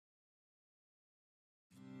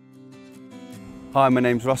Hi, my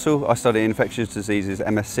name's Russell. I study Infectious Diseases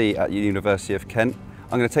MSc at the University of Kent.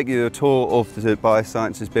 I'm going to take you a tour of the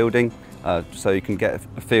Biosciences building so you can get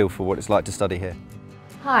a feel for what it's like to study here.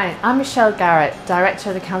 Hi, I'm Michelle Garrett, Director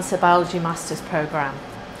of the Cancer Biology Masters Programme.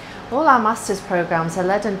 All our Masters programmes are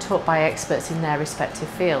led and taught by experts in their respective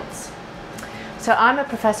fields. So I'm a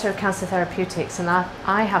Professor of Cancer Therapeutics and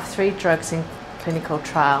I have 3 drugs in clinical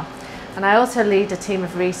trial. And I also lead a team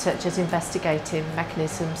of researchers investigating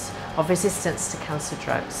mechanisms of resistance to cancer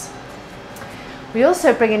drugs. We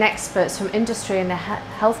also bring in experts from industry and the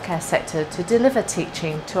healthcare sector to deliver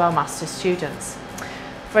teaching to our Masters students.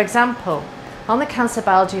 For example, on the Cancer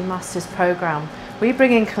Biology Masters programme, we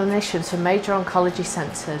bring in clinicians from major oncology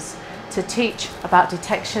centres to teach about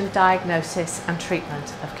detection, diagnosis and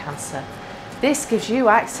treatment of cancer. This gives you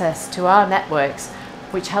access to our networks,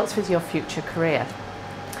 which helps with your future career.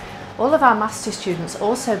 All of our Master's students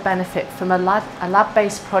also benefit from a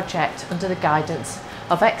lab-based project under the guidance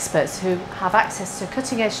of experts who have access to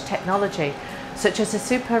cutting-edge technology, such as the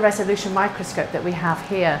super resolution microscope that we have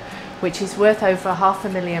here, which is worth over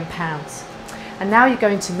 £500,000. And now you're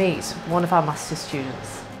going to meet one of our Master's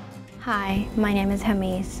students. Hi, my name is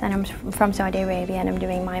Hamis and I'm from Saudi Arabia and I'm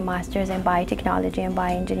doing my Master's in Biotechnology and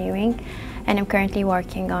Bioengineering, and I'm currently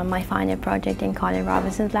working on my final project in Colin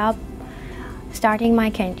Robinson's lab. Starting my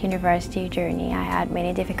Kent University journey, I had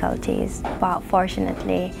many difficulties, but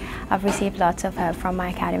fortunately I've received lots of help from my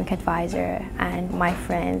academic advisor and my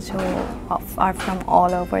friends who are from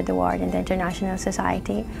all over the world in the international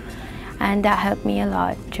society. And that helped me a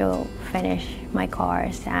lot to finish my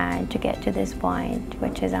course and to get to this point,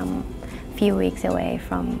 which is a few weeks away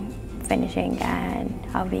from finishing, and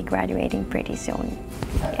I'll be graduating pretty soon.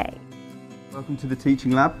 Yay. Welcome to the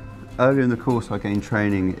teaching lab. Earlier in the course I gained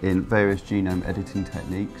training in various genome editing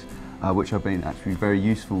techniques, which have been actually very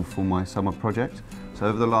useful for my summer project. So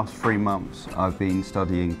over the last 3 months I've been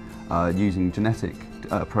studying using genetic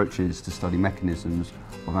approaches to study mechanisms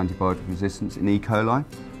of antibiotic resistance in E. coli.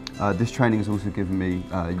 This training has also given me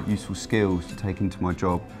useful skills to take into my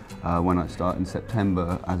job when I start in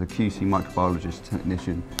September as a QC microbiologist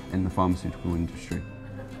technician in the pharmaceutical industry.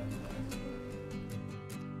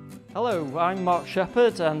 Hello, I'm Mark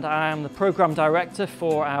Shepherd and I am the Programme Director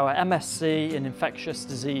for our MSc in Infectious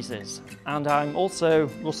Diseases, and I'm also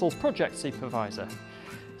Russell's Project Supervisor.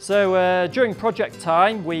 So during project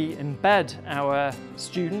time we embed our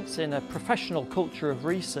students in a professional culture of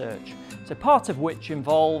research, so part of which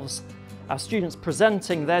involves our students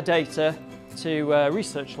presenting their data to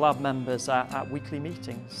research lab members at weekly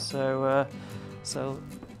meetings. So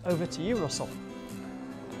over to you, Russell.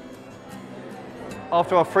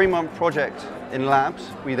 After our 3-month project in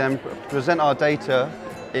labs, we then present our data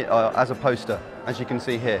as a poster, as you can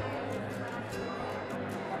see here.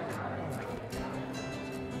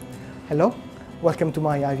 Hello, welcome to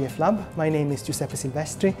my IVF lab. My name is Giuseppe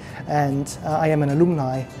Silvestri and I am an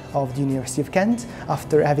alumni of the University of Kent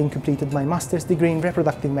after having completed my master's degree in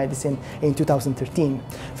reproductive medicine in 2013.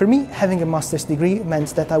 For me, having a master's degree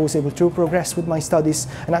meant that I was able to progress with my studies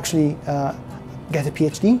and actually get a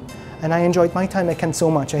PhD. And I enjoyed my time at Kent so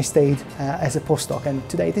much I stayed as a postdoc, and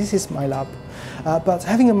today this is my lab. But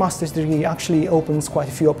having a master's degree actually opens quite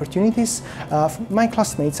a few opportunities. My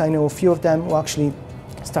classmates, I know a few of them who actually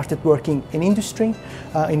started working in industry,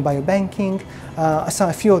 in biobanking. So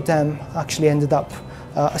a few of them actually ended up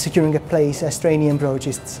securing a place as trainee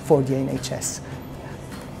embryologists for the NHS.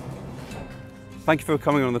 Thank you for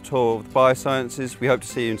coming on the tour of the Biosciences. We hope to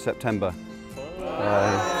see you in September.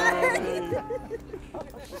 Bye.